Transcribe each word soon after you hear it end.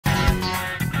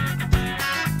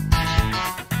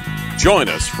Join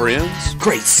us, friends.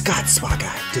 Great Scott, Spa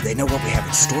Guy. Do they know what we have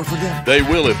in store for them? They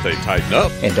will if they tighten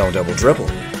up. And don't double dribble.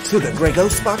 To the Grey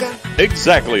Ghost, Spa Guy?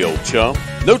 Exactly, old chum.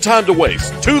 No time to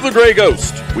waste. To the Grey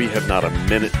Ghost. We have not a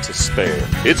minute to spare.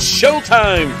 It's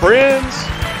showtime, friends.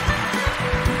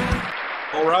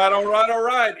 All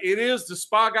right. It is the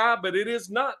Spa Guy, but it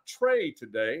is not Trey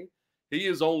today. He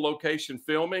is on location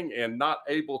filming and not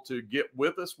able to get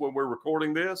with us when we're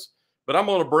recording this. But I'm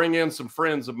going to bring in some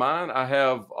friends of mine. I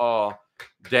have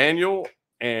Daniel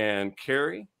and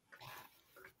Carrie.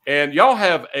 And y'all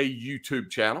have a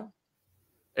YouTube channel.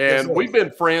 And we've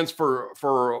been friends for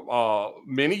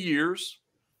many years.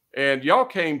 And y'all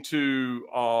came to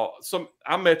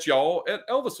I met y'all at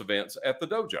Elvis events at the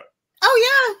dojo.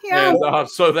 Oh, yeah. And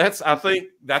so I think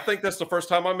that's the first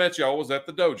time I met y'all was at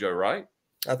the dojo, right?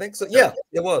 I think so. Yeah,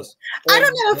 it was. I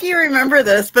don't know if you remember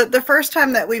this, but the first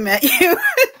time that we met you,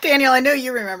 Daniel, I know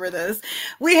you remember this.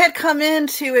 We had come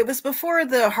into, it was before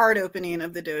the hard opening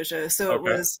of the dojo. So it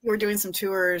was, we were doing some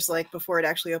tours like before it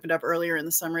actually opened up earlier in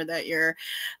the summer that year.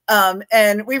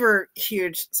 And we were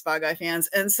huge Spa Guy fans.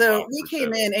 And so we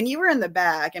came in and you were in the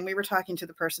back and we were talking to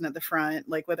the person at the front,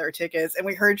 like with our tickets, and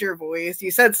we heard your voice.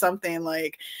 You said something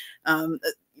like,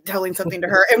 telling something to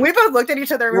her. And we both looked at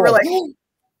each other and we were like,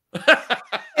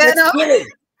 and,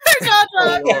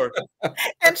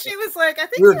 and she was like, I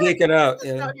think we were geeking out.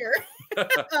 Here.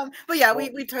 But yeah,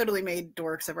 we totally made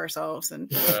dorks of ourselves.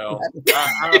 And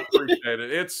I appreciate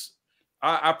it.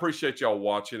 I appreciate y'all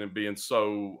watching and being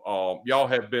so y'all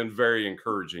have been very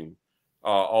encouraging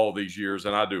all these years,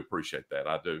 and I do appreciate that.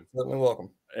 I do. You're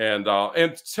welcome. And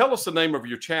tell us the name of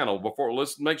your channel before.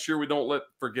 Let's make sure we don't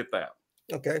forget that.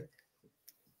 Okay,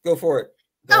 go for it.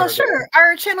 Oh, sure.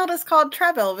 Our channel is called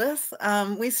Travelvis.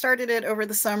 We started it over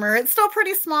the summer. It's still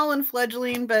pretty small and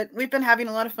fledgling, but we've been having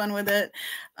a lot of fun with it.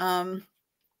 Yeah,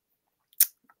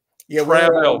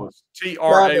 Travelvis.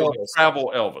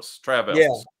 Travel Elvis.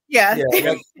 Yeah.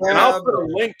 And I'll put a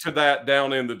link to that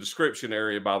down in the description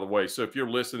area, by the way. So if you're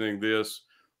listening to this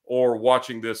or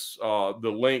watching this,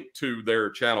 the link to their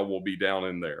channel will be down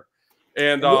in there.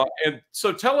 And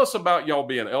so tell us about y'all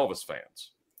being Elvis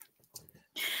fans.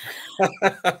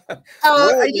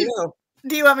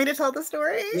 Do you want me to tell the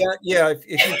story? Yeah. If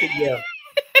you could, yeah.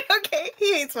 Okay,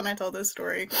 he hates when I tell this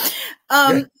story. So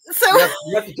you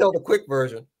have to tell the quick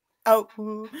version. Oh,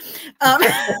 so I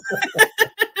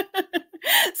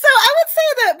would say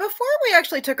that before we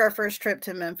actually took our first trip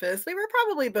to Memphis, we were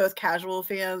probably both casual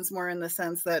fans, more in the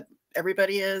sense that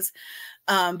everybody is.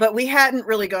 But we hadn't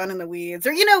really gone in the weeds,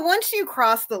 or, once you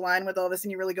cross the line with Elvis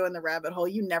and you really go in the rabbit hole,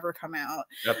 you never come out.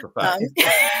 That's a fact.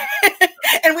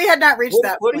 And we had not reached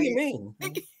that point. What do you mean?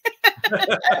 I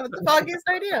have the foggiest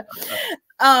idea.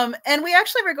 And we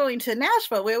actually were going to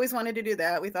Nashville. We always wanted to do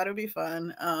that. We thought it would be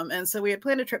fun. And so we had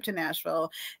planned a trip to Nashville.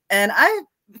 And I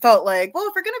felt like, well,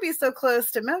 if we're going to be so close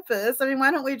to Memphis, I mean,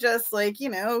 why don't we just go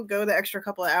the extra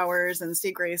couple of hours and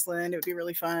see Graceland? It would be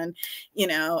really fun,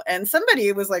 and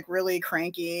somebody was like really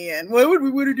cranky and why would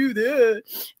we want to do that?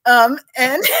 And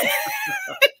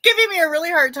giving me a really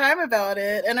hard time about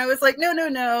it. And I was like,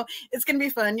 no, it's going to be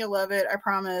fun. You'll love it. I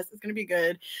promise it's going to be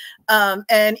good.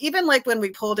 And even like when we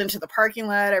pulled into the parking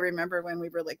lot, I remember when we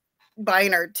were like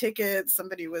buying our tickets,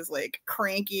 somebody was like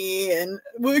cranky and,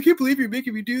 well, I can't believe you're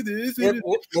making me do this.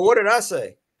 What did I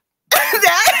say?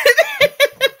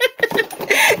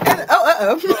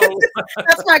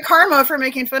 That's my karma for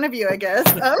making fun of you, I guess.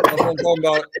 But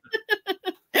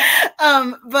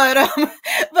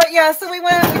yeah, so we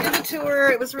did the tour.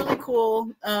 It was really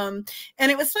cool. And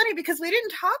it was funny because we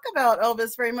didn't talk about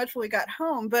Elvis very much when we got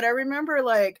home, but I remember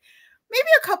like maybe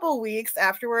a couple weeks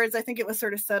afterwards, I think it was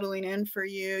sort of settling in for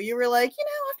you. You were like,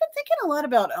 I've been thinking a lot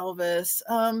about Elvis,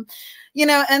 and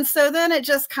so then it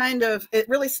just it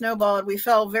really snowballed. We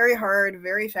fell very hard,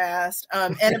 very fast.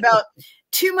 And about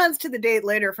 2 months to the date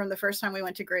later from the first time we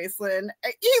went to Graceland,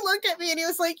 he looked at me and he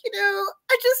was like,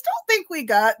 I just don't think we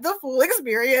got the full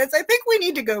experience. I think we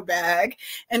need to go back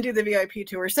and do the VIP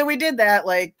tour. So we did that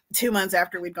like 2 months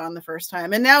after we'd gone the first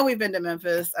time. And now we've been to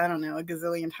Memphis, I don't know, a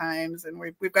gazillion times, and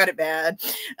we've got it bad.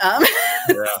 So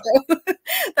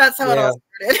that's how it all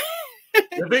started.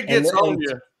 If it gets on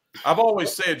you, I've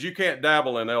always said you can't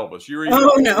dabble in Elvis. You're either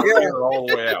all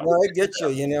the way out. Well, it gets you,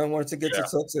 once it gets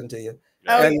its hooks into you.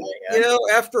 And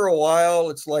after a while,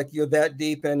 it's like you're that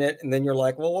deep in it, and then you're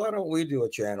like, well, why don't we do a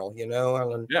channel? And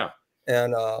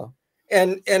our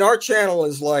channel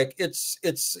is like it's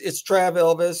Trav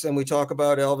Elvis, and we talk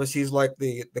about Elvis. He's like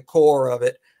the core of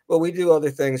it, but we do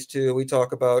other things too. We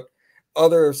talk about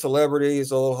other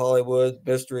celebrities, old Hollywood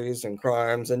mysteries and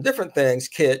crimes and different things,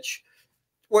 kitsch,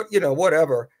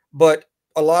 whatever. But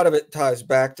a lot of it ties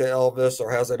back to Elvis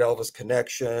or has that Elvis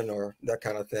connection or that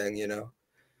kind of thing, you know.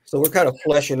 So we're kind of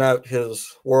fleshing out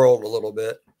his world a little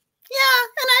bit. Yeah,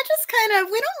 and I just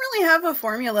we don't really have a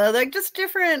formula, like just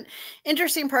different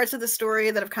interesting parts of the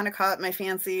story that have kind of caught my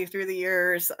fancy through the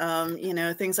years. You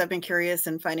know, things I've been curious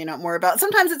and finding out more about.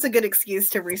 Sometimes it's a good excuse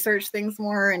to research things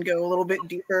more and go a little bit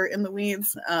deeper in the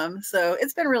weeds. So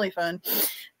it's been really fun.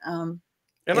 And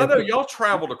I know y'all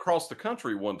traveled across the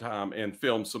country one time and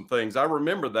filmed some things. I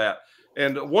remember that.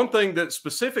 And one thing that's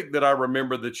specific that I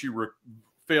remember that you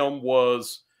filmed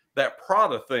was that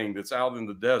Prada thing that's out in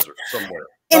the desert somewhere.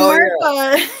 In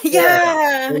Marfa.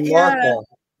 Yeah. In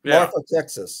Marfa,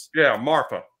 Texas. Yeah,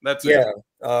 Marfa. That's it.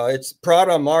 It's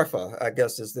Prada Marfa, I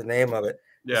guess is the name of it.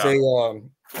 Yeah.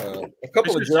 A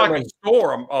couple of German like a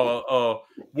store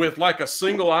with like a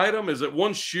single item. Is it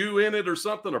one shoe in it or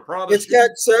something? A Prada? It's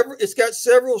got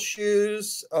several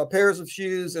shoes, pairs of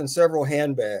shoes, and several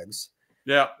handbags.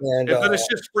 Yeah, but it's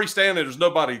just freestanding. There's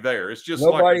nobody there. It's just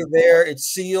nobody there. It's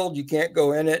sealed. You can't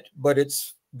go in it, but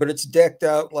it's decked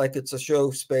out like it's a show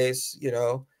space, you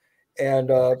know. And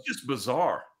it's just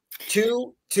bizarre.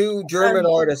 Two German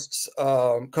artists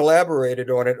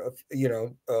collaborated on it. You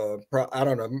know, I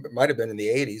don't know. It might have been in the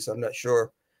 80s. I'm not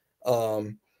sure.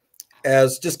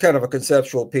 As just kind of a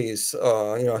conceptual piece, you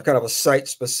know, kind of a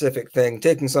site-specific thing,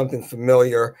 taking something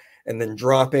familiar and then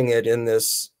dropping it in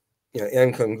this, you know,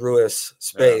 incongruous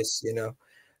space, you know,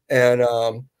 and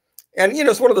you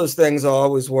know, it's one of those things I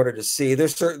always wanted to see.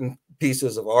 There's certain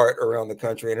pieces of art around the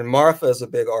country, and Marfa is a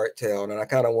big art town, and I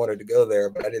kind of wanted to go there,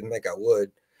 but I didn't think I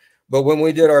would. But when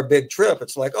we did our big trip,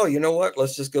 it's like, oh, you know what?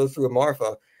 Let's just go through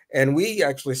Marfa, and we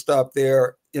actually stopped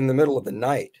there in the middle of the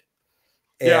night.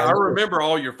 And I remember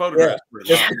all your photographs.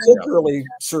 Yeah, it's particularly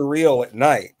surreal at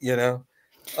night, you know.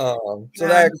 So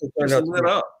that actually turned out lit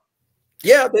up.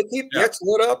 Yeah, they keep it's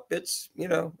lit up. It's, you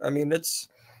know, I mean,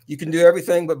 you can do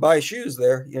everything but buy shoes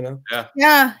there, you know.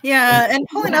 Yeah. And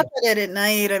pulling up at it at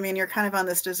night, I mean, you're kind of on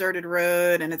this deserted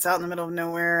road and it's out in the middle of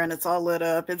nowhere and it's all lit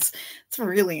up. It's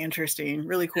really interesting,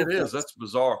 really cool. It is. That's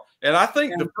bizarre. And I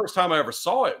think the first time I ever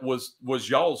saw it was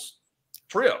y'all's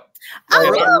trip.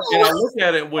 And I looked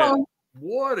at it and went,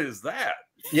 what is that?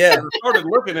 Yeah. I started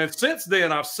looking, and since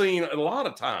then I've seen a lot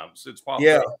of times it's popped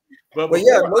up. But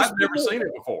I've never seen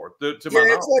it before. To my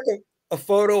knowledge. It's like a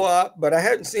photo op, but I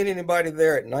hadn't seen anybody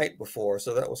there at night before,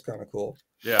 so that was kind of cool.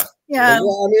 Yeah. I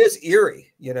mean, it's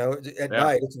eerie, you know. At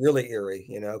night, it's really eerie,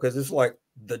 you know, because it's like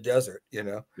the desert, you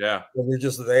know. Yeah. When you're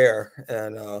just there,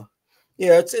 and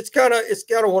it's kind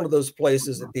of one of those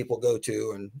places that people go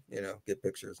to and, you know, get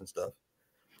pictures and stuff.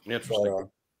 Interesting. But,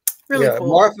 really cool.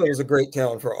 Marfa is a great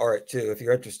town for art too. If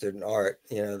you're interested in art,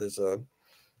 you know, there's a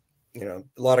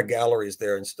lot of galleries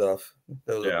there and stuff.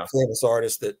 There's a famous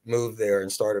artist that moved there and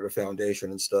started a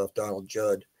foundation and stuff, Donald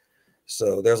Judd.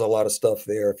 So there's a lot of stuff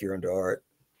there if you're into art.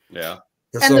 Yeah.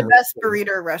 And the best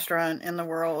burrito restaurant in the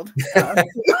world. Yeah,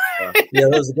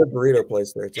 there's a good burrito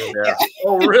place there too. Yeah.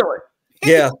 Oh, really?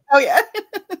 Yeah. Oh, yeah.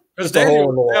 Because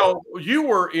Daniel, you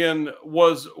were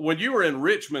when you were in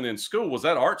Richmond in school, was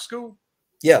that art school?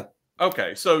 Yeah.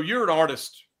 Okay, so you're an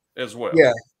artist as well.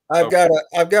 Yeah, I've got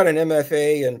an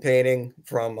MFA in painting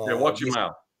from. Watch your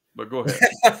mouth, but go ahead.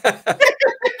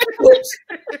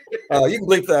 You can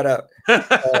bleep that out.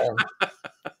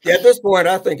 At this point,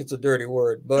 I think it's a dirty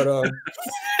word, but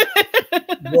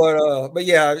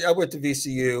yeah, I went to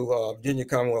VCU, Virginia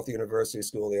Commonwealth University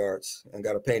School of the Arts, and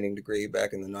got a painting degree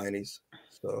back in the 90s,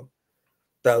 so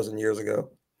 1,000 years ago.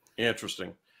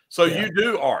 Interesting. So you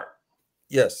do art?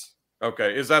 Yes.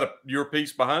 Okay, is that your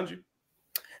piece behind you?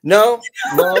 No.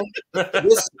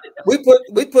 We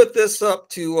put this up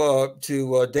to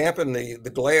dampen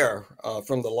the glare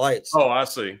from the lights. Oh, I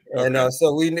see. Okay. And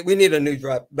so we need a new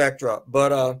backdrop.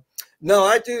 But no,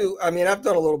 I do. I mean, I've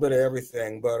done a little bit of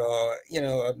everything. But you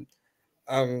know,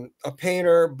 I'm a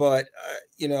painter. But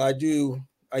you know,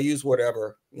 I use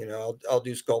whatever. You know, I'll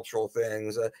do sculptural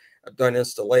things. I've done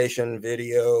installation,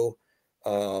 video,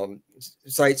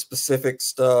 site-specific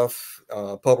stuff,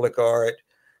 public art.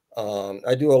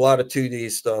 I do a lot of 2D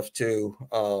stuff too.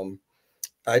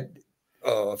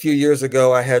 A few years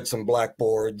ago, I had some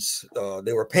blackboards.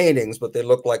 They were paintings, but they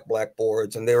looked like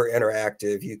blackboards, and they were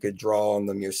interactive. You could draw on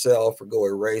them yourself or go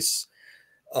erase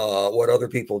what other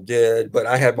people did. But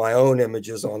I had my own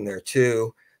images on there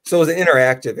too. So it was an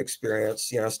interactive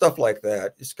experience, you know, stuff like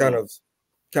that. It's kind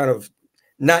of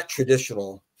not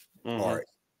traditional art.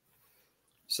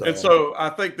 So I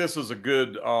think this is a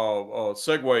good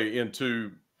segue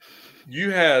into,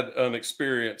 you had an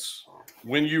experience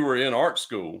when you were in art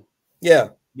school. Yeah.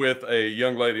 With a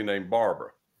young lady named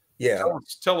Barbara. Yeah.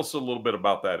 Tell us a little bit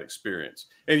about that experience.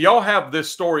 And y'all have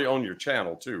this story on your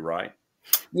channel too, right?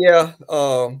 Yeah.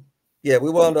 Yeah,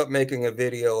 we wound up making a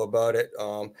video about it. I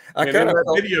And kind in of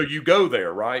that video, you go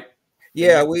there, right?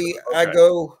 Yeah, I Okay.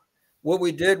 go. What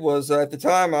we did was at the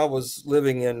time I was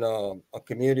living in a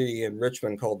community in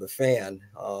Richmond called the Fan.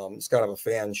 It's kind of a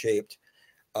fan shaped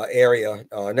area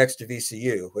next to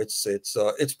VCU.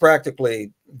 It's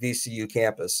practically VCU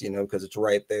campus, because it's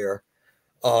right there.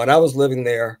 And I was living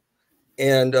there,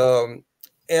 and I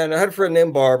had a friend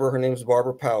named Barbara. Her name's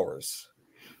Barbara Powers,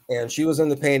 and she was in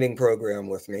the painting program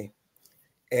with me,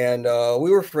 and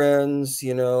we were friends,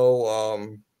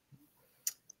 and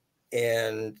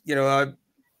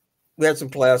we had some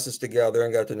classes together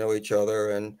and got to know each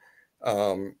other. And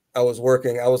I was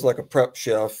like a prep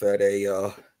chef at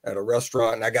a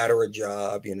restaurant, and I got her a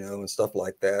job, and stuff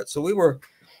like that. So we were,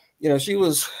 she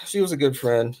was a good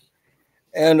friend.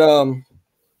 And I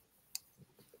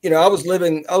was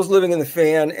living in the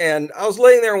Fan, and I was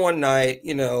laying there one night,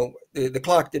 the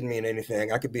clock didn't mean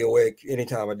anything. I could be awake any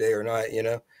time of day or night,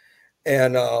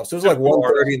 and so it was like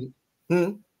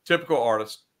 1:30. Typical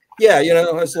artist. Yeah,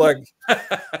 it's like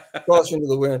caution to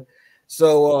the wind.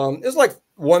 So it was like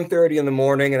 1:30 in the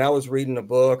morning, and I was reading a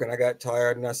book, and I got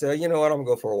tired, and I said, you know what, I'm gonna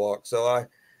go for a walk. So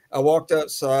I walked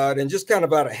outside, and just kind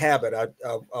of out of habit,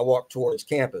 I walked towards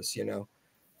campus, and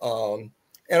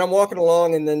I'm walking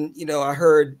along, and then I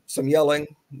heard some yelling,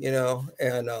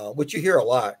 and which you hear a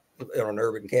lot on an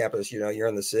urban campus. You're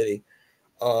in the city.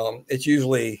 It's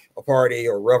usually a party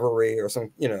or revelry or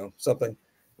something.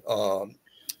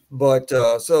 But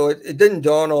so it didn't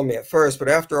dawn on me at first, but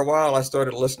after a while I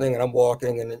started listening, and I'm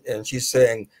walking, and she's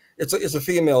saying, it's a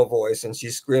female voice, and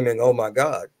she's screaming, "Oh my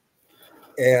God."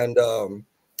 And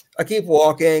I keep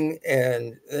walking,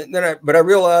 and then I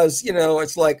realize,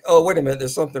 it's like, oh, wait a minute,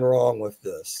 there's something wrong with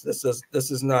this.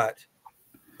 This is not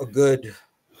a good,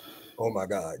 oh my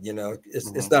God,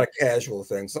 it's not a casual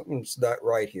thing. Something's not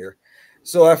right here.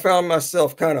 So I found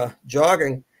myself kind of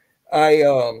jogging.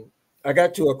 I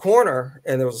got to a corner,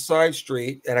 and there was a side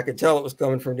street, and I could tell it was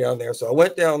coming from down there. So I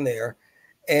went down there,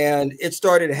 and it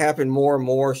started to happen more and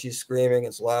more. She's screaming,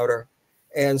 it's louder.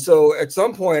 And so at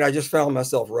some point I just found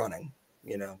myself running,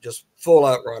 just full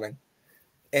out running.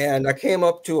 And I came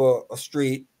up to a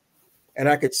street, and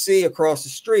I could see across the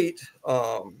street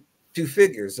two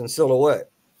figures in silhouette.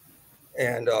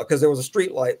 And because there was a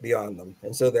street light beyond them.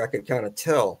 And so that I could kind of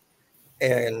tell.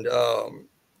 And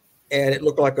it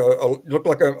looked like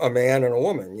a man and a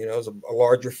woman. It was a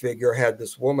larger figure, had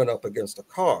this woman up against a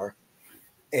car.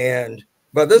 And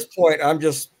by this point, I'm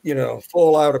just,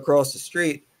 full out across the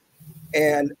street,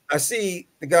 and I see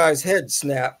the guy's head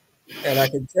snap, and I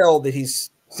can tell that he's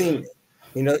seen me,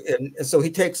 and so he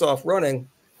takes off running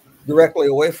directly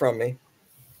away from me.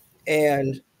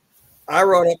 And I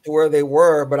run up to where they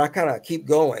were, but I kind of keep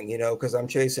going, because I'm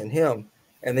chasing him.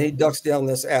 And then he ducks down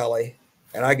this alley,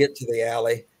 and I get to the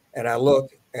alley, and I look,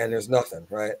 and there's nothing,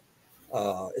 right?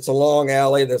 It's a long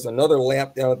alley. There's another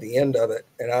lamp down at the end of it.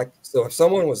 And so if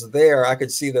someone was there, I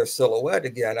could see their silhouette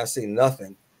again. I see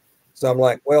nothing. So I'm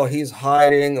like, well, he's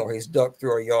hiding, or he's ducked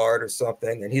through a yard or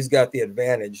something, and he's got the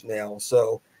advantage now.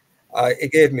 So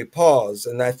it gave me pause,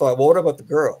 and I thought, well, what about the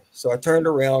girl? So I turned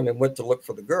around and went to look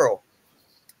for the girl.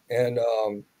 And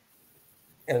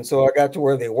so I got to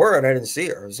where they were, and I didn't see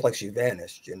her. It was like she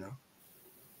vanished,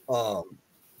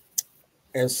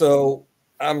 and so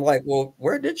I'm like, well,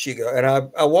 where did she go? And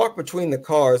I walked between the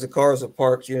cars. The cars are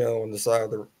parked, on the side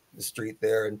of the street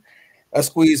there. And I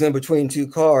squeeze in between two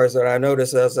cars, and I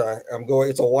notice as I'm going,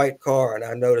 it's a white car, and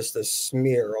I notice this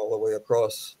smear all the way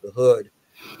across the hood.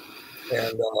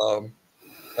 And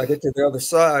I get to the other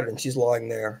side, and she's lying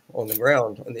there on the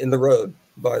ground in the road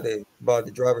by the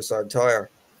driver's side tire.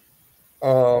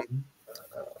 And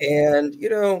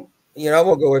I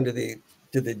won't go into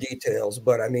the details,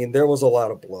 but I mean, there was a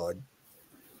lot of blood,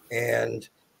 and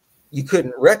you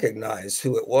couldn't recognize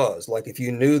who it was. Like if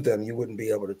you knew them, you wouldn't be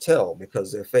able to tell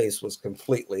because their face was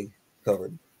completely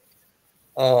covered.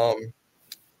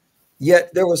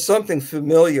 Yet there was something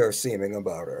familiar seeming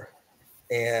about her.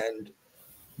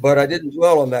 But I didn't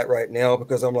dwell on that right now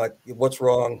because I'm like, what's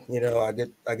wrong?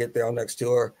 I get down next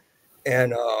to her,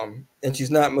 and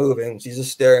she's not moving. She's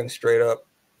just staring straight up.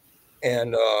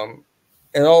 And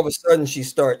all of a sudden she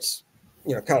starts,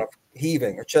 kind of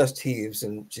heaving. Her chest heaves,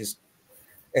 and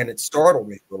it startled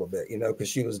me a little bit, because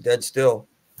she was dead still.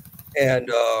 And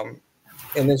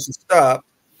then she stopped.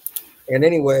 And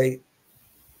anyway,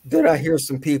 then I hear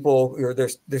some people,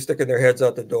 they're sticking their heads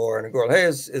out the door and going, "Hey,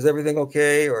 is everything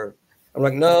okay?" Or I'm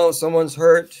like, "No, someone's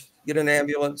hurt. Get an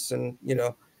ambulance." And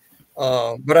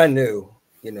but I knew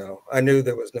you know, I knew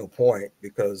there was no point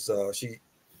because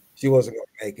she wasn't going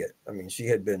to make it. I mean, she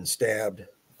had been stabbed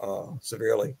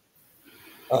severely.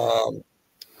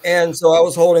 And so I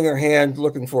was holding her hand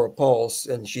looking for a pulse,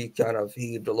 and she kind of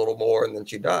heaved a little more, and then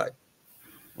she died.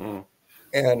 Mm.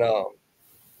 And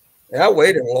I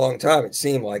waited a long time. It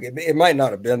seemed like it might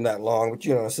not have been that long, but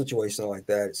you know, a situation like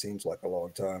that, it seems like a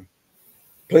long time.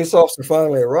 Police officer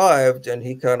finally arrived, and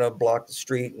he kind of blocked the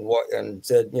street and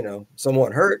said, you know,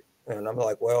 someone hurt. And I'm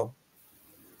like, well,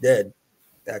 dead,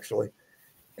 actually.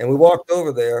 And we walked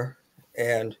over there,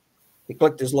 and he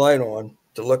clicked his light on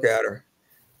to look at her.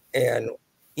 And,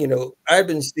 you know, I'd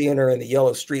been seeing her in the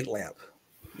yellow street lamp,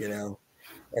 you know,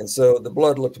 and so the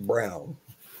blood looked brown.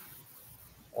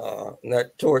 And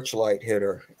that torchlight hit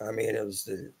her. I mean, it was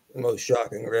the most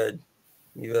shocking red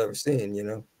you've ever seen, you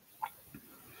know.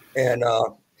 And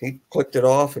he clicked it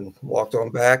off and walked on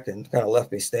back and kind of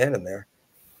left me standing there.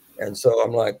 And so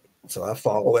I'm like, so I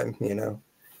follow him, you know.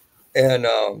 And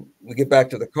we get back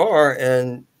to the car,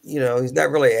 and you know, he's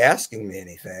not really asking me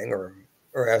anything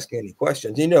or asking any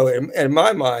questions. You know, in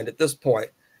my mind at this point,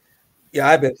 yeah,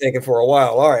 I've been thinking for a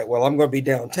while. All right, well, I'm going to be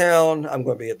downtown. I'm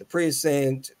going to be at the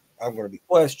precinct. I'm going to be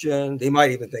questioned. He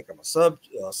might even think I'm a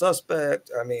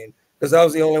suspect. I mean, because I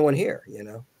was the only one here, you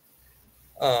know.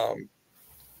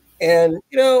 And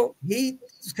you know, he's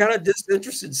kind of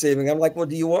disinterested seeming. I'm like, well,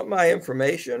 do you want my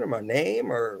information or my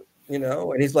name or you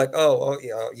know? And he's like, oh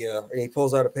yeah. And he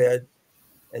pulls out a pad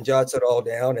and jots it all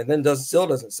down, and then still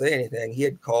doesn't say anything. He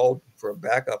had called for a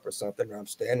backup or something, and I'm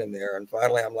standing there, and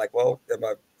finally I'm like, well, am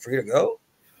I free to go?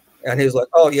 And he's like,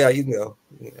 oh yeah, you can go.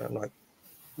 I'm like,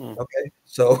 okay.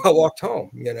 So I walked home,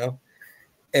 you know.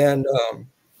 And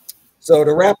so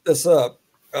to wrap this up,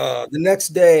 the next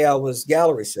day I was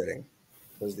gallery sitting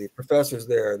because the professors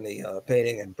there in the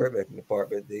painting and printmaking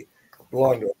department, they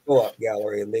belonged to a co-op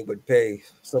gallery, and they would pay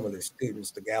some of their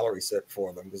students to gallery sit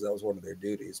for them because that was one of their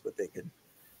duties, but they could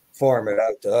farm it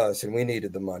out to us, and we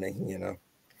needed the money, you know.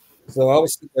 So I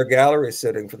was sitting there gallery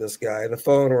sitting for this guy, and the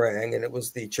phone rang, and it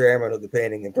was the chairman of the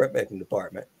painting and printmaking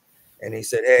department. And he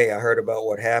said, hey, I heard about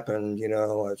what happened, you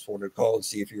know, I just wanted to call and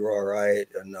see if you were all right.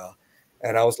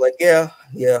 And I was like, yeah.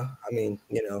 I mean,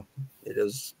 you know, it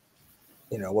is,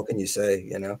 you know, what can you say,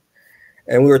 you know?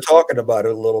 And we were talking about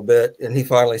it a little bit, and he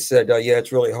finally said, yeah,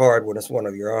 it's really hard when it's one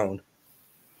of your own.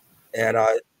 And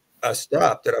I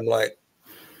stopped, and I'm like,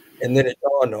 and then it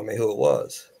dawned on me who it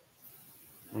was.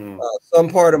 Some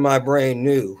part of my brain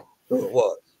knew who it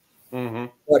was. Mm-hmm.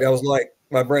 But I was like,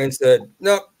 my brain said,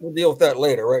 no, we'll deal with that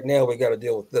later. Right now, we got to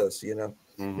deal with this, you know.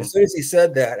 Mm-hmm. As soon as he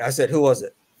said that, I said, who was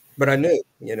it? But I knew,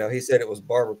 you know, he said it was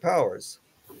Barbara Powers.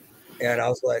 And I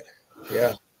was like,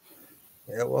 yeah,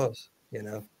 it was, you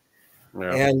know.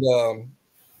 Yeah.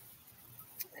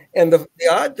 And the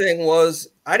odd thing was,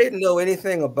 I didn't know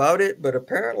anything about it, but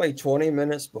apparently 20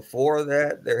 minutes before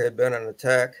that, there had been an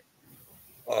attack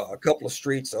a couple of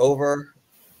streets over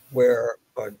where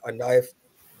a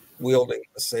knife-wielding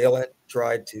assailant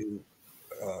tried to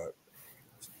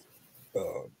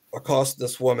accost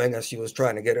this woman as she was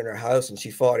trying to get in her house, and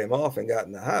she fought him off and got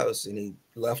in the house, and he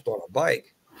left on a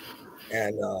bike.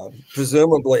 And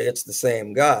presumably it's the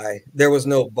same guy. There was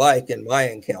no bike in my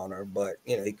encounter, but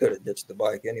you know, he could have ditched the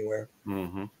bike anywhere.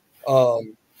 Mm-hmm.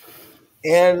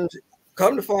 And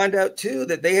come to find out too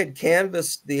that they had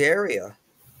canvassed the area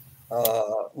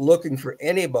looking for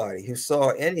anybody who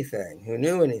saw anything, who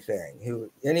knew anything,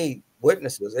 any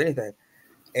witnesses, anything.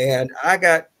 And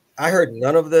I heard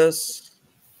none of this,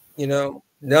 you know,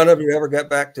 none of you ever got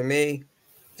back to me.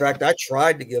 In fact, I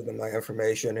tried to give them my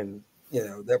information, and you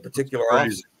know, that particular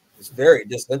officer was very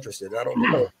disinterested. I don't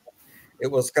know. It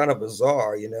was kind of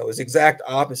bizarre, you know. It was the exact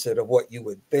opposite of what you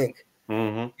would think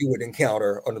you would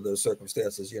encounter under those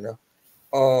circumstances, you know.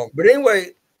 But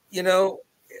anyway, you know,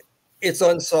 it's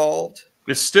unsolved.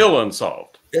 It's still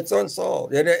unsolved. It's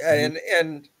unsolved.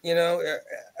 And you know,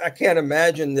 I can't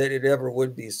imagine that it ever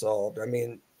would be solved. I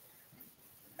mean,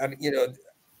 you know,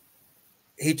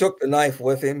 he took the knife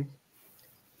with him.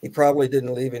 He probably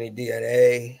didn't leave any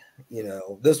DNA. You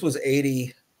know, this was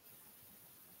 88.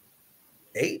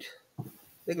 I think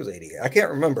it was 88. I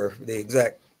can't remember the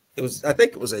exact. I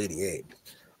think it was 88.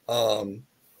 But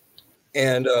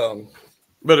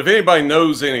if anybody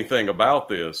knows anything about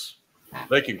this,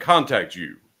 they can contact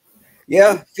you.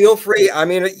 Yeah, feel free. I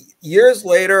mean, years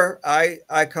later,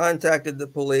 I contacted the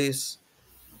police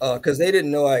because they didn't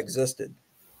know I existed.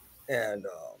 And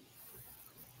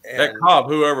that cop,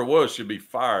 whoever it was, should be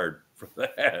fired for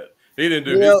that. He didn't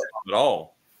do his job at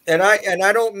all. And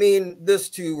I don't mean this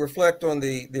to reflect on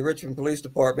the Richmond Police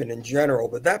Department in general,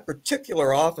 but that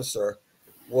particular officer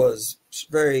was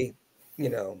very, you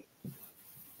know,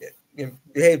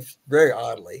 behaved very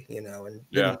oddly, and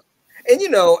Yeah. And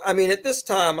I mean, at this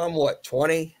time, I'm what,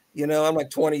 20? I'm like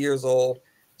 20 years old.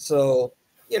 So,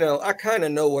 I kind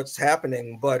of know what's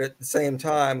happening, but at the same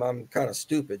time, I'm kind of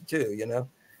stupid too,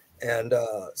 And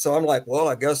so I'm like, well,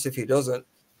 I guess if he doesn't,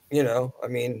 I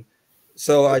mean,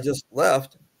 so I just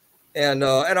left. And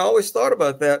I always thought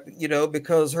about that,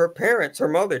 because her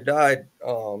mother died.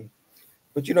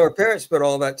 But her parents spent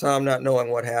all that time not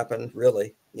knowing what happened,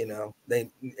 really, they,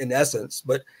 in essence,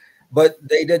 but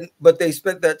they didn't, but they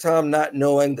spent that time not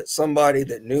knowing that somebody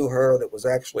that knew her, that was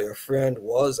actually a friend,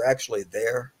 was actually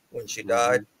there when she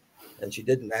died, and she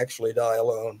didn't actually die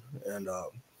alone. And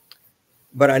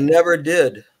but I never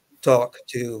did talk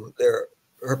to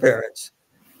her parents.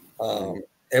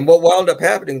 And what wound up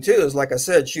happening too is, like I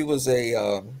said, she was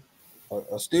a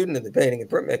student in the painting and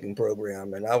printmaking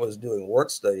program, and I was doing work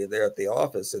study there at the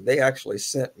office, and they actually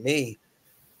sent me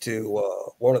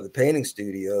to one of the painting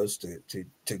studios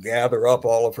to gather up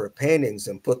all of her paintings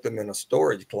and put them in a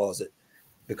storage closet,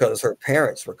 because her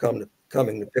parents were coming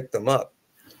to pick them up.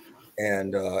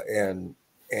 And I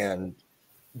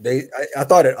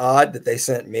thought it odd that they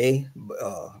sent me,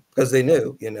 because they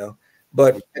knew,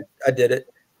 but I did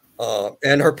it.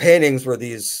 And her paintings were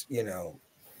these,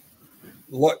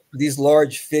 these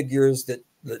large figures that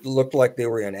looked like they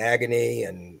were in agony,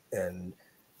 and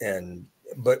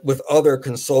but with other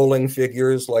consoling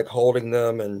figures like holding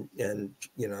them, and it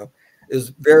was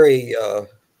very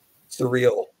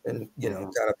surreal, and kind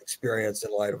of experience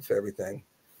in light of everything.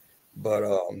 But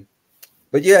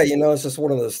yeah, it's just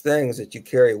one of those things that you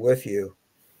carry with you.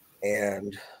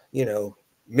 And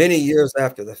many years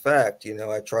after the fact,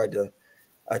 I tried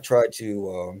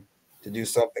to do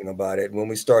something about it. When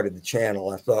we started the channel,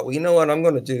 I thought, well, you know what, I'm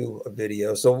going to do a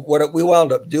video. So what we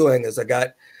wound up doing is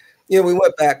we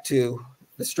went back to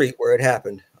the street where it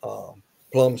happened,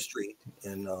 Plum Street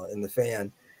in the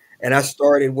Fan. And I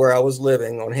started where I was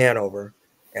living on Hanover,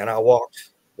 and I walked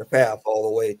the path all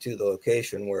the way to the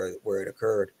location where it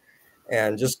occurred,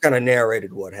 and just kind of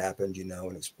narrated what happened,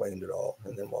 and explained it all,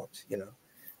 and then walked,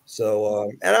 So,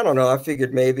 and I don't know, I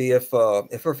figured maybe if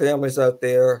her family's out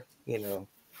there, if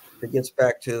it gets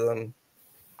back to them,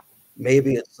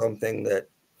 maybe it's something that,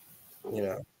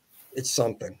 it's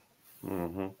something.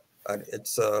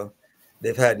 It's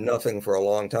they've had nothing for a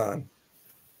long time.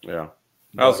 Yeah,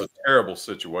 that was a terrible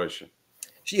situation.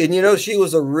 She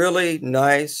was a really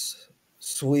nice,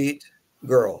 sweet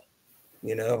girl,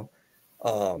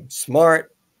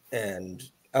 smart and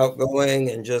outgoing,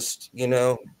 and just,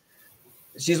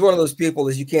 she's one of those people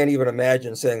that you can't even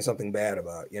imagine saying something bad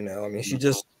about, I mean, she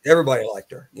just, everybody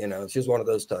liked her, she's one of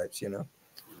those types, and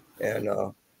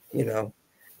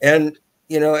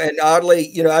and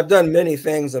oddly, I've done many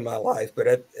things in my life, but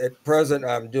at present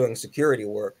I'm doing security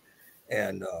work,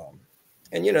 and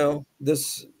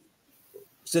this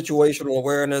situational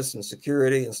awareness and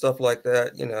security and stuff like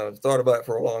that, I've thought about it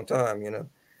for a long time,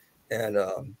 and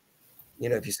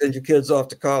if you send your kids off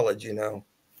to college,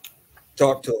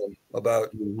 talk to them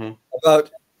about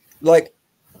like,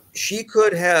 she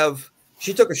took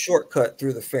a shortcut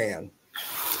through the Fan.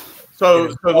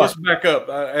 So let's back up,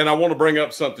 and I want to bring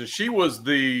up something. She was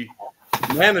the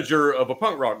manager of a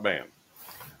punk rock band,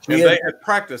 and they had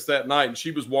practiced that night, and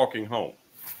she was walking home.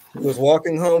 She was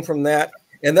walking home from that,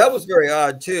 and that was very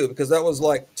odd too, because that was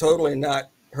like totally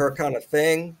not her kind of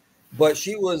thing, but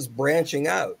she was branching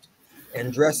out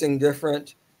and dressing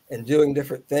different and doing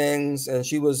different things, and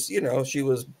she was, she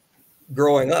was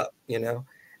growing up,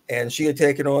 and she had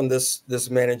taken on this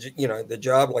managing, the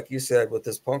job, like you said, with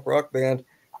this punk rock band,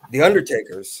 The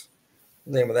Undertakers,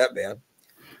 the name of that band.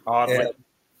 And,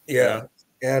 yeah.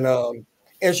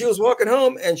 And she was walking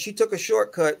home, and she took a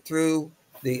shortcut through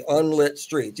the unlit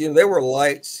streets. There were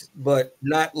lights, but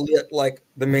not lit like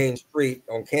the main street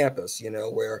on campus,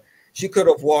 where she could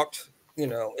have walked, in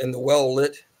the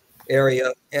well-lit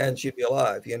area and she'd be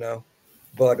alive,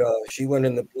 but she went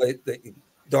in the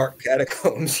dark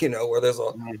catacombs, where there's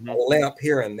a lamp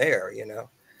here and there,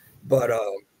 but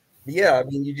yeah, I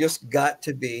mean, you just got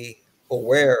to be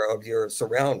aware of your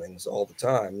surroundings all the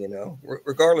time,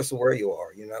 regardless of where you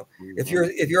are, if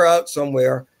you're out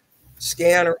somewhere,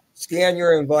 scan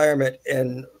your environment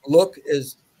and look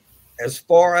as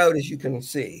far out as you can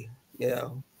see,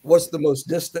 what's the most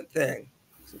distant thing,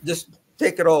 just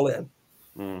take it all in.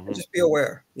 And just be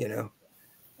aware,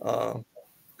 because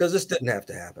this didn't have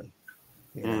to happen.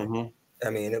 I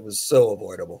mean, it was so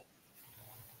avoidable.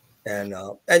 And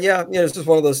yeah, it's just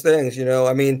one of those things,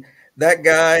 I mean, that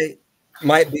guy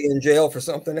might be in jail for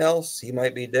something else. He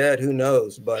might be dead. Who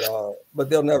knows? But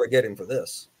they'll never get him for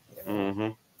this.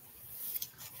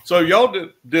 So y'all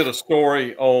did a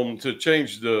story on to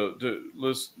change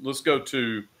let's go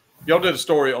to y'all did a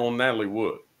story on Natalie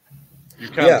Wood. You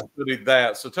kind of studied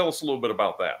that. So tell us a little bit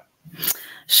about that.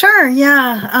 Sure.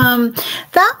 Yeah.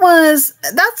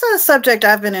 That's a subject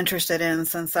I've been interested in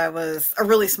since I was a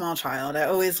really small child. I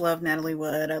always loved Natalie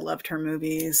Wood. I loved her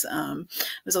movies. I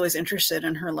was always interested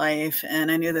in her life,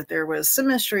 and I knew that there was some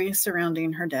mystery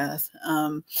surrounding her death.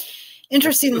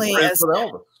 Interestingly, yeah, exactly.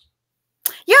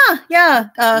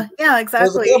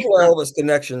 There's a couple of Elvis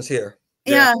connections here.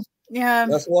 Yeah.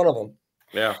 That's one of them.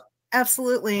 Yeah,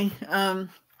 absolutely.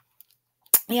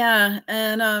 Yeah,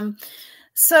 and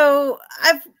so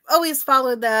I've always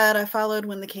followed that. I followed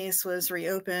when the case was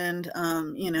reopened.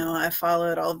 I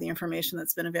followed all of the information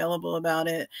that's been available about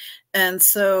it. And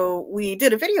so we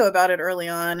did a video about it early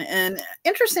on. And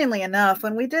interestingly enough,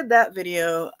 when we did that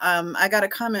video, I got a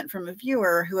comment from a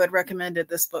viewer who had recommended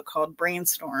this book called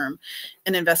Brainstorm,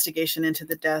 an investigation into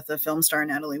the death of film star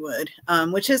Natalie Wood,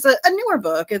 which is a newer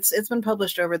book. It's been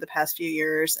published over the past few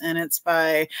years, and it's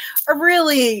by a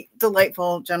really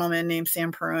delightful gentleman named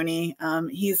Sam Peroni.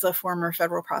 He's a former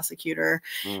federal prosecutor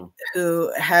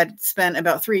who had spent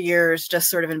about 3 years just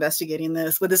sort of investigating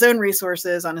this with his own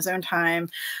resources on his own time,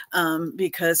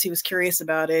 because he was curious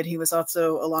about it. He was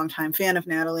also a longtime fan of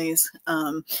Natalie's.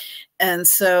 And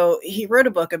so he wrote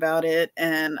a book about it,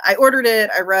 and I ordered it.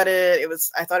 I read it.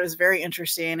 I thought it was very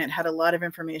interesting. It had a lot of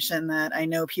information that I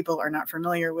know people are not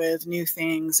familiar with, new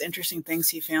things, interesting things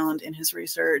he found in his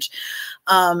research.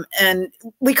 And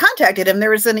we contacted him.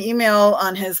 There was an email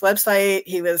on his website.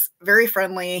 He was very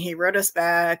friendly. He wrote us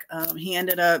back. He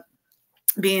ended up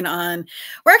being on.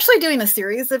 We're actually doing a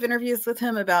series of interviews with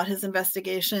him about his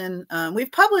investigation.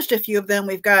 We've published a few of them.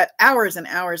 We've got hours and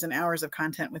hours and hours of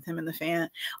content with him in the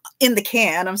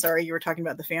can. I'm sorry, you were talking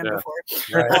about the fan before.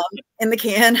 Right. In the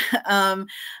can.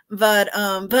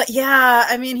 But yeah,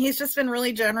 I mean, he's just been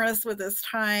really generous with his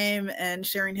time and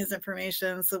sharing his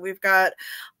information. So we've got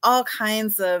all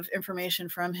kinds of information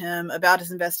from him about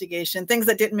his investigation, things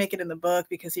that didn't make it in the book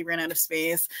because he ran out of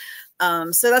space.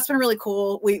 So that's been really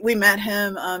cool. We met him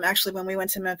actually when we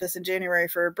went to Memphis in January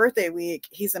for birthday week.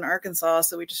 He's in Arkansas,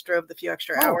 so we just drove the few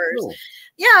extra hours. Cool.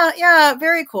 Yeah,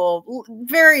 very cool.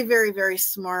 Very, very, very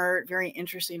smart, very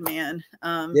interesting man.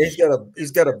 Yeah,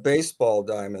 he's got a baseball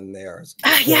diamond there.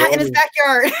 Yeah, in his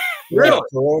backyard. Really,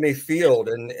 Peroni Field,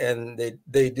 and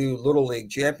they do little league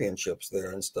championships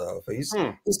there and stuff. He's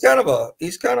kind of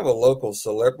a local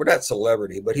celebrity, not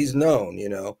celebrity, but he's known.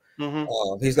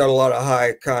 He's got a lot of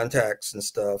high contacts and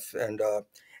stuff. And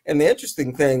the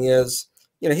interesting thing is,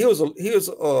 he was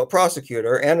a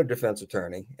prosecutor and a defense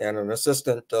attorney and an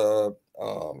assistant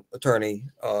attorney,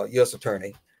 U.S.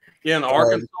 attorney in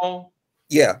Arkansas.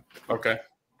 Yeah. Okay.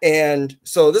 And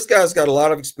so this guy's got a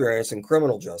lot of experience in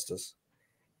criminal justice.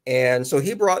 And so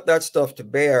he brought that stuff to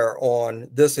bear on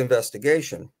this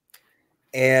investigation.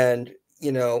 And,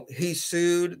 he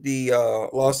sued the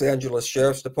Los Angeles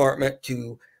Sheriff's Department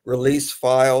to release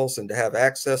files and to have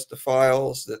access to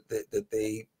files that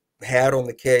they had on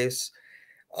the case,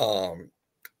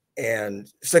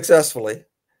 and successfully,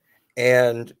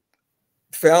 and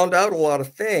found out a lot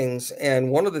of things.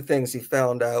 And one of the things he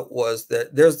found out was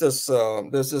that there's this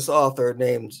author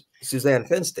named Suzanne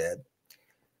Finstead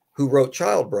who wrote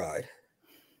Child Bride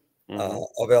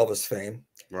of Elvis fame.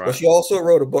 Right. But she also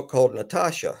wrote a book called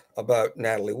Natasha about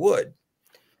Natalie Wood,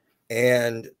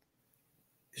 and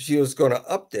she was going to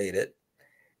update it.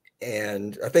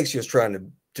 And I think she was trying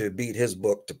to beat his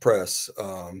book to press.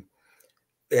 And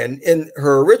in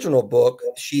her original book,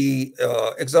 she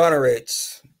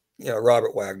exonerates,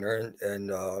 Robert Wagner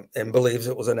and believes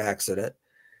it was an accident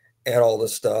and all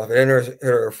this stuff. And in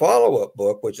her follow-up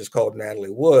book, which is called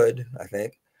Natalie Wood, I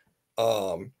think,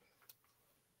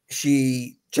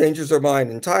 she changes her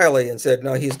mind entirely and said,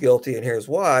 no, he's guilty and here's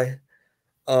why.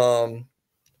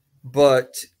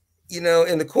 But in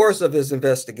the course of his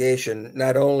investigation,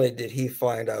 not only did he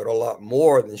find out a lot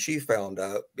more than she found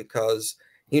out, because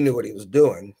he knew what he was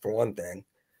doing, for one thing,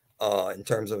 in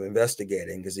terms of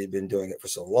investigating, because he'd been doing it for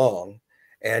so long.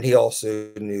 And he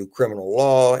also knew criminal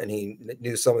law, and he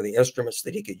knew some of the instruments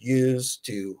that he could use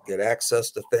to get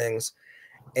access to things.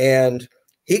 And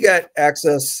he got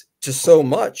access to so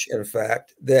much, in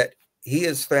fact, that he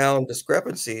has found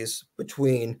discrepancies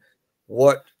between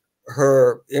what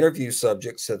her interview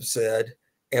subjects have said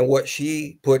and what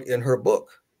she put in her book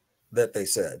that they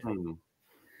said.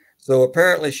 So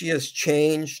apparently she has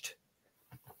changed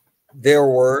their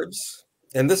words.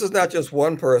 And this is not just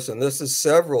one person. This is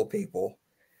several people.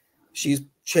 She's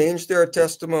changed their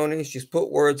testimony. She's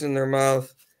put words in their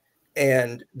mouth.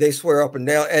 and they swear up and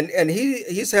down. And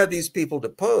he's had these people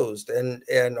deposed, and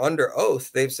under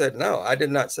oath they've said, no, I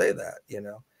did not say that. You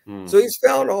know, so he's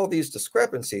found all these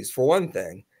discrepancies for one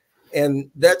thing, and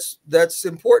that's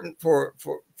important for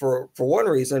one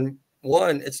reason.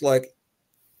 One, it's like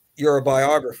you're a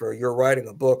biographer, you're writing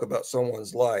a book about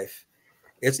someone's life.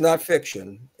 It's not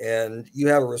fiction, and you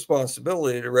have a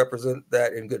responsibility to represent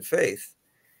that in good faith.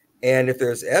 And if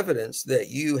there's evidence that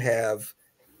you have,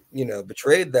 you know,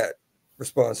 betrayed that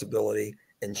responsibility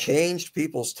and changed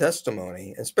people's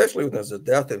testimony, especially when there's a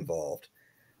death involved,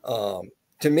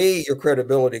 to me, your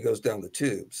credibility goes down the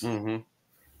tubes.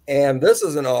 And this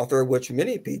is an author which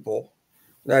many people,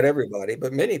 not everybody,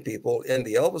 but many people in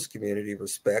the Elvis community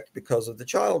respect because of the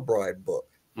Child Bride book.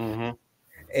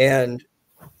 And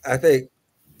I think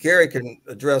Carrie can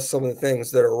address some of the things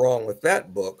that are wrong with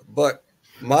that book. But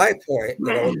my point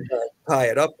that I was trying to tie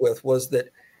it up with was that,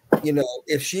 you know,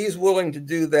 if she's willing to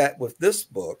do that with this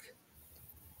book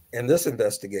and this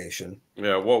investigation,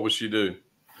 yeah, what would she do?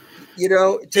 You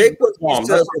know, take what she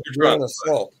says with a grain of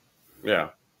salt. Yeah.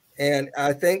 And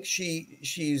I think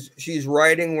she's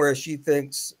writing where she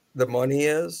thinks the money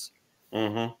is.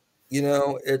 You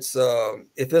know, it's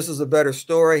if this is a better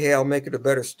story, hey, I'll make it a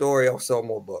better story. I'll sell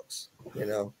more books, you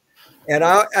know. And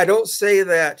I don't say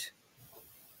that,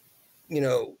 you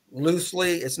know,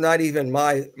 loosely. It's not even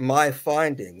my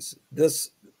findings.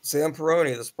 This Sam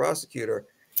Peroni, this prosecutor,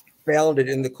 found it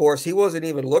in the course. He wasn't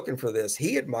even looking for this.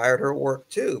 He admired her work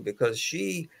too, because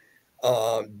she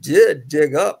did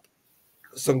dig up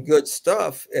some good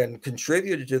stuff and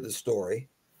contributed to the story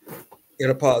in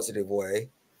a positive way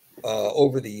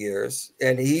over the years.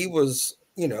 And he was,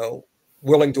 you know,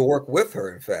 willing to work with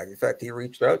her. In fact, he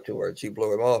reached out to her and she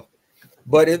blew him off.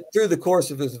 But through the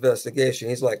course of his investigation,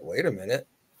 he's like, wait a minute,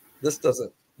 this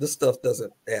stuff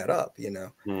doesn't add up, you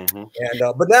know. And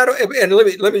but now, and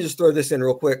let me just throw this in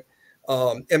real quick.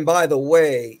 And by the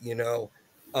way, you know,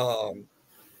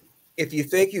 if you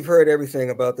think you've heard everything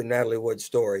about the Natalie Wood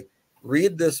story,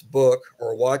 read this book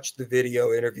or watch the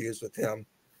video interviews with him,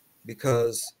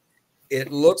 because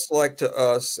it looks like to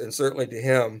us, and certainly to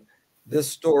him, this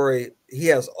story, he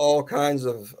has all kinds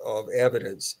of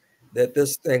evidence that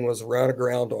this thing was run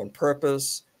aground on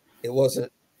purpose. It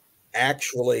wasn't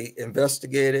actually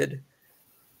investigated.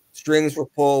 Strings were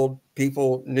pulled.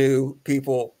 People knew,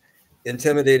 people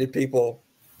intimidated people.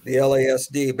 The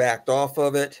LASD backed off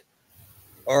of it.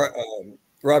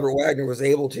 Robert Wagner was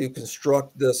able to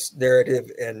construct this narrative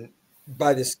and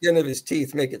by the skin of his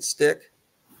teeth make it stick.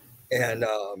 And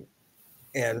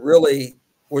really,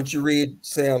 once you read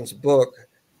Sam's book,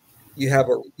 you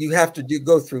have to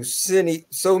go through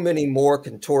so many more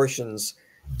contortions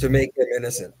to make him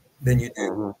innocent than you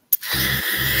do.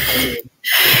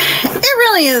 It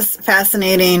really is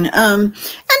fascinating. And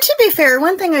to be fair,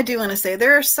 one thing I do want to say,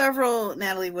 there are several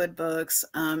Natalie Wood books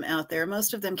out there.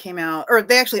 Most of them came out, or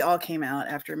they actually all came out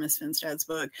after Miss Finstad's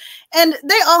book. And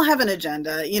they all have an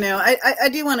agenda. You know, I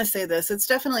do want to say this. It's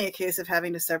definitely a case of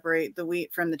having to separate the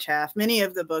wheat from the chaff. Many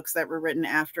of the books that were written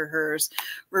after hers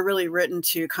were really written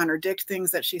to contradict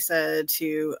things that she said,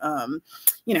 to,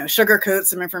 you know, sugarcoat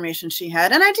some information she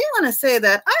had. And I do want to say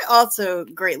that I also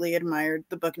greatly admired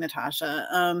the book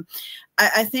Natasha.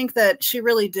 I think that she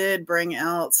really did bring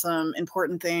out some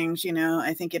important things. You know,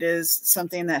 I think it is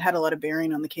something that had a lot of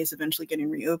bearing on the case eventually getting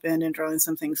reopened and drawing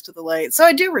some things to the light. So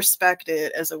I do respect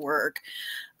it as a work.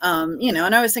 You know,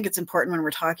 and I always think it's important when we're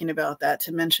talking about that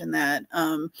to mention that.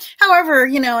 However,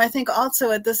 you know, I think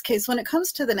also at this case, when it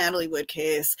comes to the Natalie Wood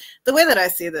case, the way that I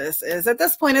see this is at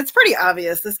this point, it's pretty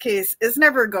obvious this case is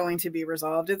never going to be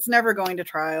resolved. It's never going to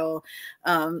trial.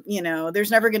 You know,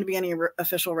 there's never going to be any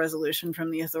official resolution from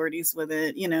the authorities with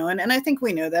it, you know, and I think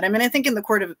we know that. I mean, I think in the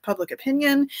court of public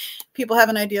opinion, people have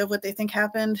an idea of what they think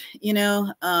happened, you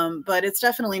know, but it's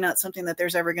definitely not something that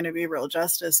there's ever going to be real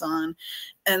justice on.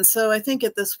 And so I think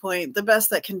at this point, the best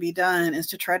that can be done is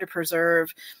to try to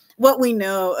preserve what we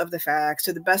know of the facts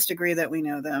to the best degree that we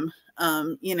know them,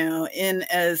 you know, in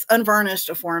as unvarnished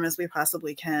a form as we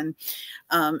possibly can,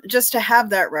 just to have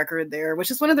that record there,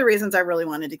 which is one of the reasons I really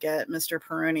wanted to get Mr.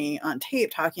 Peroni on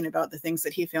tape talking about the things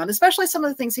that he found, especially some of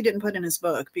the things he didn't put in his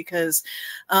book, because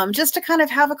just to kind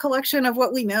of have a collection of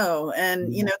what we know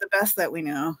and, you know, the best that we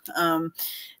know.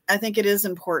 I think it is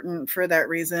important for that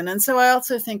reason. And so I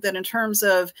also think that in terms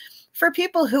of, for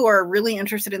people who are really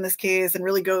interested in this case and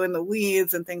really go in the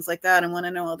weeds and things like that and want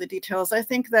to know all the details, I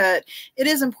think that it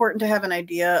is important to have an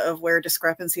idea of where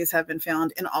discrepancies have been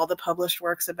found in all the published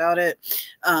works about it,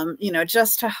 you know,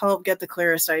 just to help get the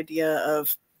clearest idea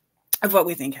of what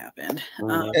we think happened.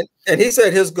 And he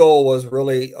said his goal was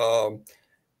really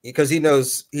because he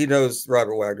knows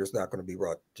Robert Wagner's not going to be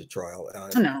brought to trial.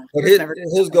 No, but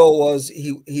his goal was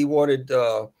he wanted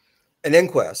an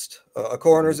inquest, a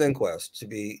coroner's inquest to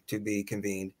be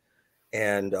convened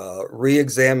and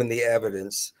re-examine the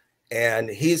evidence. And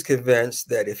he's convinced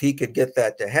that if he could get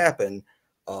that to happen,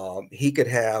 he could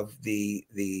have the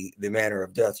manner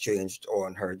of death changed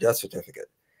on her death certificate.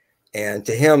 And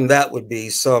to him, that would be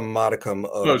some modicum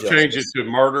of justice. Change it to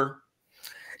murder?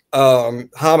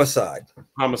 Homicide.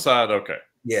 Homicide, okay.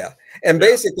 Yeah. And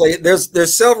basically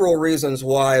there's several reasons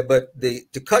why, but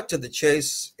to cut to the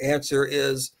chase answer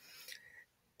is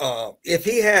if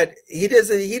he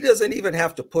doesn't even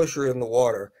have to push her in the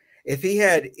water. If he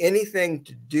had anything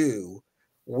to do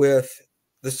with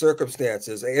the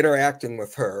circumstances, interacting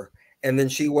with her, and then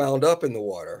she wound up in the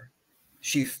water,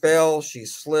 she fell, she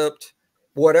slipped,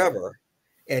 whatever,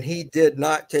 and he did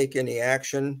not take any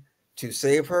action to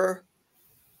save her,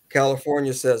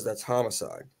 California says that's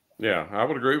homicide. Yeah, I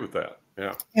would agree with that.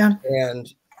 Yeah. Yeah.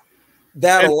 And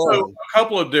that alone. So a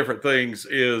couple of different things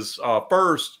is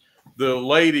first, the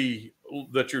lady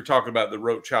that you're talking about that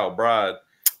wrote Child Bride,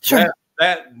 Sure.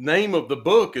 That name of the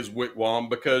book is WCWAM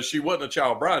because she wasn't a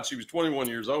child bride. She was 21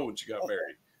 years old when she got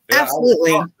married.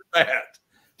 Absolutely. That.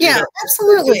 Yeah,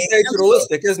 absolutely. It's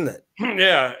sensationalistic, isn't it?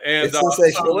 Yeah. And it's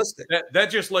sensationalistic. That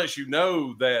just lets you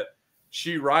know that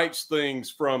she writes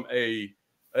things from a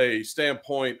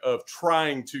standpoint of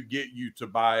trying to get you to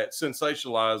buy it,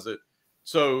 sensationalize it.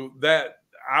 So that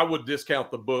I would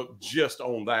discount the book just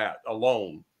on that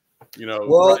alone.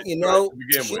 Well,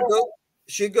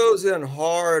 she goes in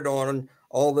hard on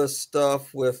all this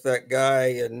stuff with that guy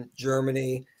in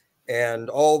Germany and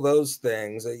all those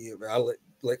things. I'll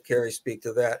let Carrie speak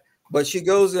to that. But she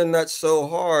goes in that so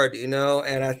hard, and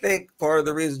I think part of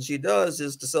the reason she does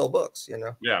is to sell books,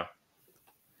 Yeah.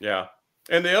 Yeah.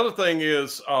 And the other thing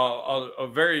is a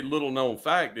very little known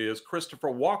fact is Christopher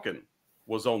Walken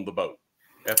was on the boat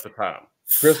at the time.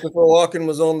 Christopher Walken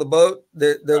was on the boat.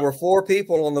 There were 4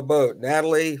 people on the boat.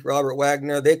 Natalie, Robert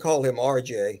Wagner, they call him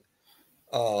RJ.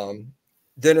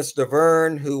 Dennis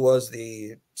DeVerne, who was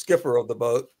the skipper of the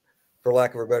boat, for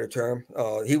lack of a better term.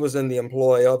 He was in the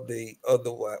employ of the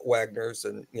Wagners,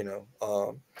 and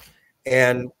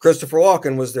and Christopher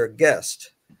Walken was their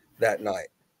guest that night.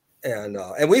 And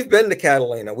we've been to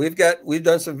Catalina. We've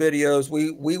done some videos.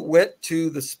 We went to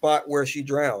the spot where she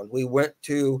drowned. We went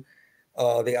to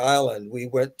the island. We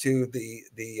went to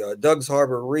the Doug's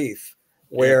Harbor Reef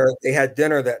where they had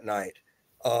dinner that night.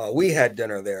 We had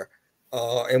dinner there,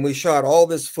 and we shot all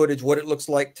this footage. What it looks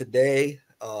like today.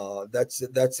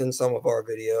 That's in some of our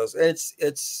videos.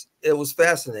 It was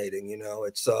fascinating.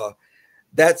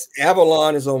 That's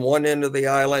Avalon is on one end of the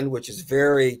island, which is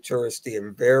very touristy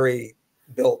and very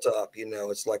built up.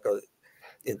 It's like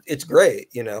it's great.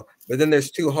 But then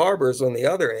there's 2 harbors on the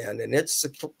other end, and it's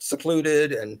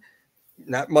secluded and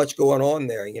not much going on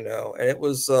there, and it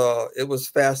was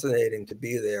fascinating to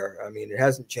be there. I mean, it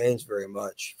hasn't changed very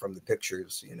much from the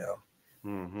pictures,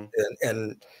 Mm-hmm.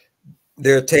 and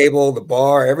their table, the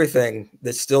bar, everything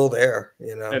that's still there,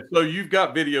 And so you've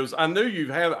got videos. I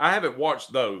knew I haven't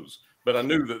watched those, but I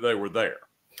knew that they were there.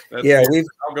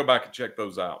 I'll go back and check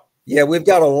those out. Yeah, we've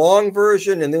got a long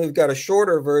version, and then we've got a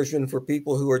shorter version for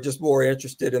people who are just more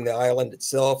interested in the island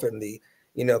itself and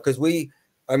because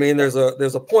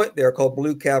there's a point there called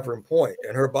Blue Cavern Point,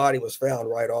 and her body was found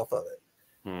right off of it.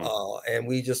 And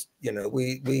we just,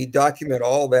 we document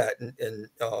all that and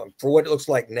for what it looks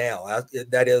like now,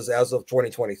 that is as of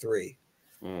 2023.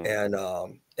 And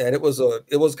it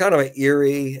was kind of an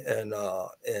eerie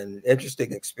and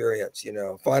interesting experience,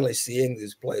 finally seeing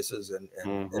these places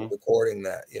and recording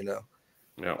that,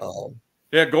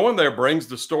 Yeah. Going there brings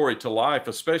the story to life,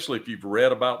 especially if you've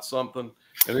read about something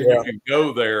and then you can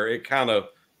go there. It kind of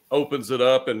opens it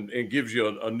up and gives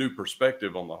you a new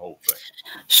perspective on the whole thing.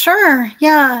 Sure.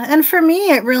 Yeah. And for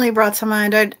me, it really brought to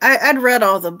mind, I'd read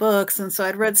all the books. And so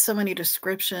I'd read so many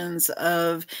descriptions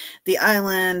of the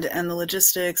island and the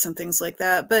logistics and things like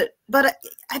that. But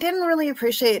I didn't really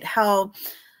appreciate how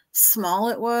small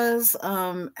it was,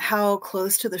 how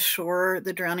close to the shore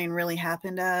the drowning really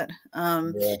happened at,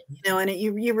 and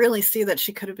you really see that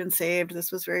she could have been saved.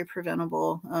 This was very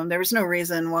preventable. There was no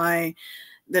reason why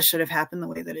this should have happened the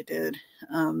way that it did.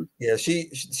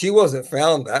 She wasn't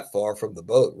found that far from the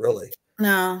boat, really.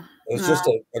 No, it's just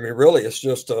it's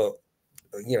just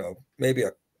maybe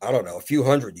a few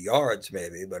hundred yards,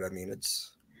 maybe. But I mean,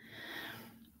 it's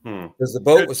because the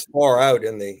boat was far out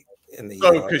in the.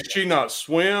 So could she not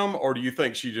swim, or do you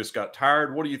think she just got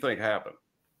tired? What do you think happened?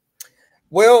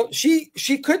 Well, she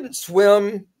couldn't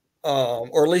swim,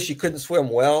 or at least she couldn't swim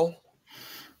well.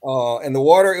 And the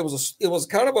water, it was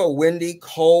kind of a windy,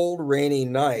 cold, rainy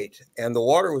night, and the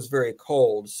water was very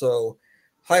cold, so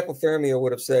hypothermia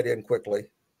would have set in quickly.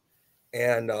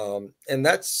 And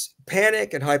that's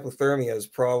panic, and hypothermia is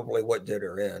probably what did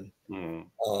her in.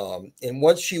 And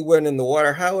once she went in the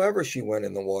water, however she went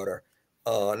in the water,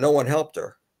 no one helped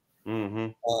her.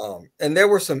 And there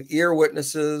were some ear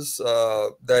witnesses,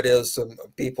 that is some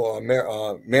people,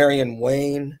 Marion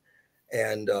Wayne,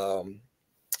 and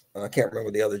I can't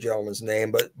remember the other gentleman's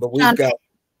name, but we've got,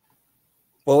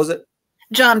 what was it?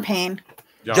 John Payne.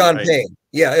 John Payne.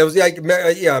 Yeah, it was like,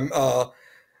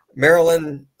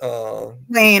 Marilyn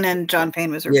Wayne and John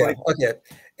Payne was reported. Yeah, okay.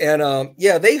 And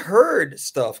yeah, they heard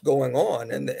stuff going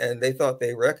on, and they thought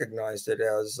they recognized it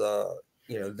as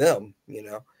them,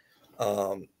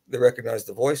 they recognized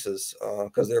the voices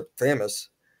because they're famous.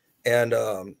 And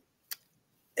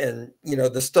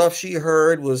the stuff she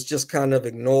heard was just kind of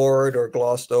ignored or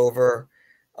glossed over.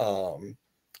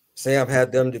 Sam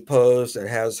had them deposed and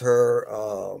has her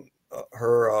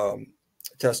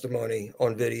testimony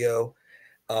on video.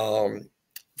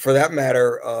 For that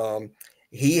matter,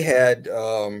 he had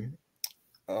Suzanne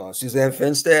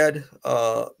Finstad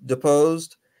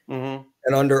deposed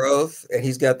and under oath, and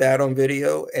he's got that on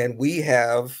video. And we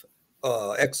have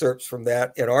excerpts from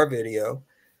that in our video.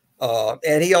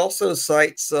 And he also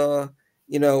cites,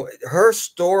 her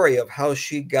story of how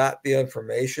she got the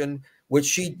information, which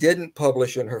she didn't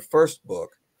publish in her first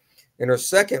book. In her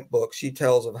second book, she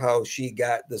tells of how she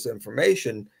got this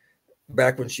information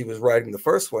back when she was writing the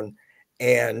first one,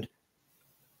 and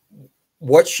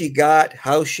what she got,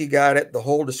 how she got it, the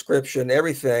whole description,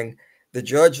 everything. The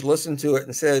judge listened to it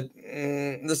and said,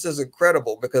 this isn't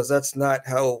credible because that's not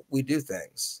how we do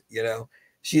things.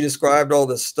 She described all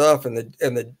this stuff, and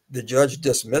the judge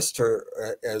dismissed her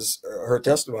as her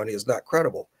testimony is not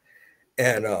credible.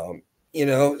 And,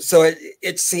 so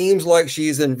it seems like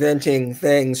she's inventing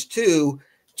things to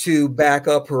back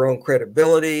up her own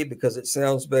credibility because it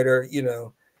sounds better.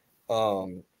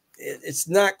 It's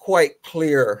not quite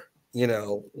clear,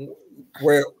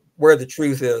 where the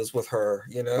truth is with her,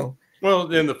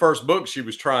 Well, in the first book, she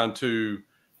was trying to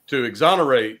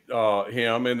exonerate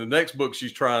him. In the next book,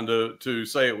 she's trying to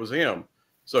say it was him.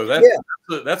 So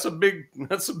that's a pretty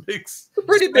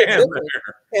big difference.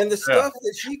 And the stuff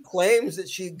that she claims that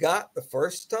she got the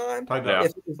first time,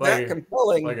 if it's that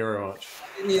compelling. Thank you very much.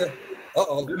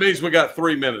 It means we got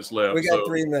 3 minutes left. We got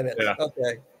 3 minutes. Yeah.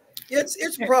 Okay.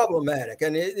 It's problematic.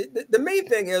 And the main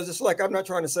thing is, it's like, I'm not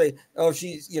trying to say, oh,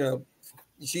 she's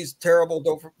terrible,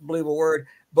 don't believe a word.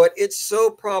 But it's so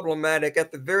problematic.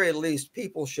 At the very least,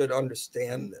 people should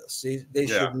understand this. They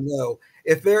should know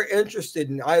if they're interested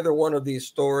in either one of these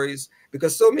stories,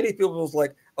 because so many people is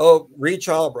like, oh, read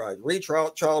Child Bride. We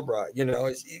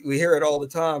hear it all the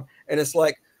time. And it's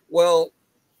like, well,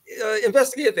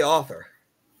 investigate the author.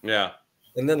 Yeah.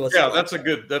 And then that's a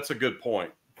good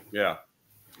point. Yeah.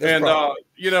 And,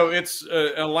 it's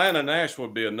Alana Nash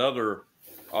would be another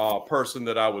person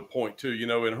that I would point to.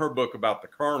 In her book about the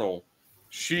Colonel,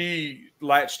 she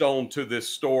latched on to this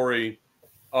story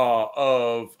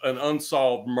of an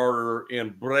unsolved murder in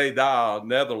Breda,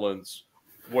 Netherlands,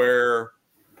 where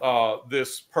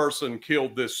this person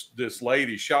killed this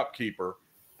lady shopkeeper,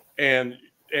 and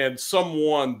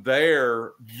someone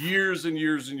there years and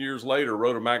years and years later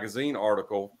wrote a magazine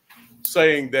article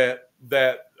saying that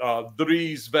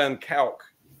Dries van Kalk,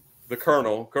 the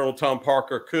Colonel Tom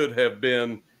Parker, could have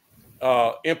been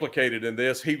implicated in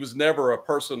this. He was never a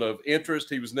person of interest.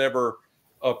 He was never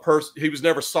he was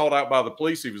never sought out by the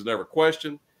police. He was never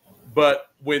questioned. But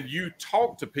when you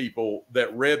talk to people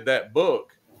that read that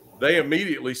book, they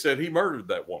immediately said he murdered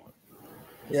that woman.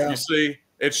 Yeah. You see,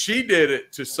 and she did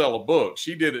it to sell a book.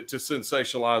 She did it to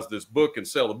sensationalize this book and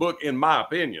sell the book, in my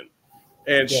opinion.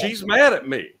 And she's mad at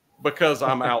me because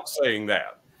I'm out saying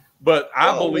that. But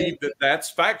I believe that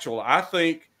that's factual. I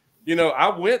think,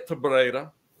 I went to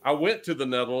Breda. I went to the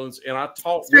Netherlands, and I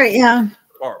talked with the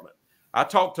department. I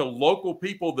talked to local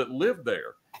people that lived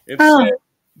there and said,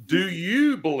 do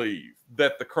you believe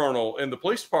that the Colonel, and the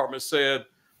police department said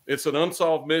it's an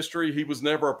unsolved mystery. He was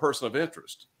never a person of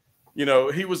interest.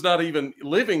 He was not even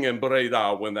living in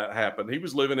Breda when that happened. He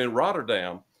was living in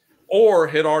Rotterdam or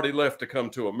had already left to come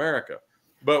to America.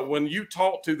 But when you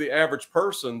talk to the average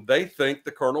person, they think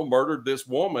the Colonel murdered this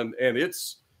woman, and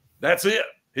that's it.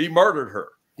 He murdered her.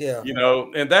 Yeah.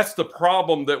 And that's the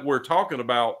problem that we're talking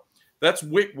about. That's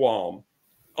WCWAM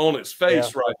on its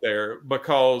face right there,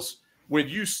 because when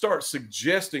you start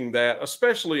suggesting that,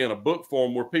 especially in a book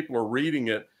form where people are reading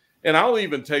it, and I'll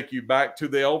even take you back to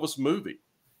the Elvis movie,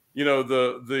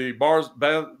 the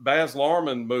Baz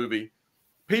Luhrmann movie,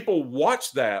 people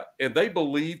watch that and they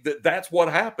believe that that's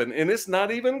what happened, and it's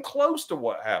not even close to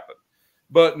what happened.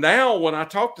 But now when I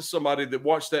talk to somebody that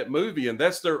watched that movie and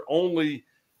that's their only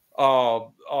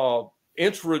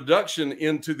introduction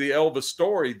into the Elvis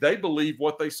story, they believe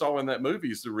what they saw in that movie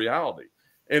is the reality,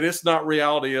 and it's not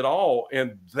reality at all.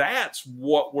 And that's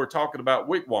what we're talking about,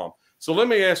 Wigwam. So let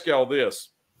me ask y'all this: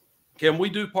 can we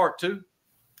do part 2?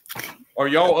 Are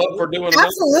y'all up for doing?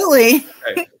 Absolutely.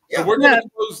 Okay. So we're going to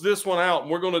close this one out,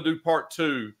 and we're going to do part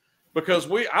 2 because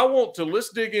let's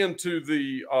dig into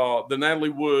the Natalie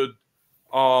Wood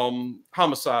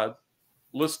homicide.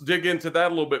 Let's dig into that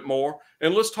a little bit more,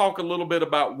 and let's talk a little bit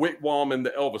about Wigwam and the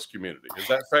Elvis community. Is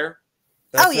that fair?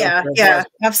 Yeah,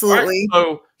 absolutely.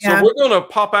 Right, so we're going to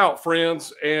pop out,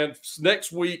 friends, and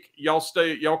next week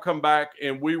y'all come back,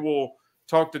 and we will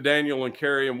talk to Daniel and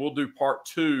Carrie, and we'll do part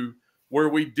 2 where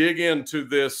we dig into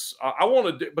this. I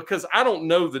want to because I don't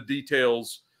know the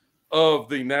details of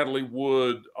the Natalie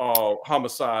Wood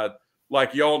homicide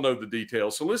like y'all know the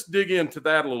details. So let's dig into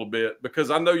that a little bit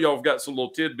because I know y'all have got some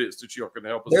little tidbits that y'all can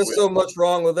help us with. There's so much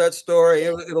wrong with that story.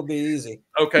 It'll be easy.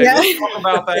 Okay, let's talk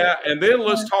about that. And then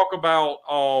let's talk about,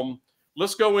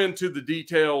 let's go into the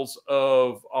details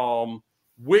of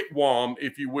Wigwam,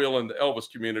 if you will, in the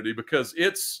Elvis community, because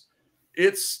it's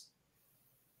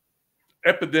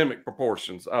epidemic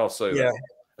proportions. I'll say that.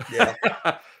 Yeah.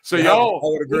 So yeah, y'all, I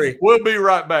would agree. We'll be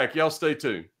right back. Y'all stay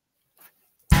tuned.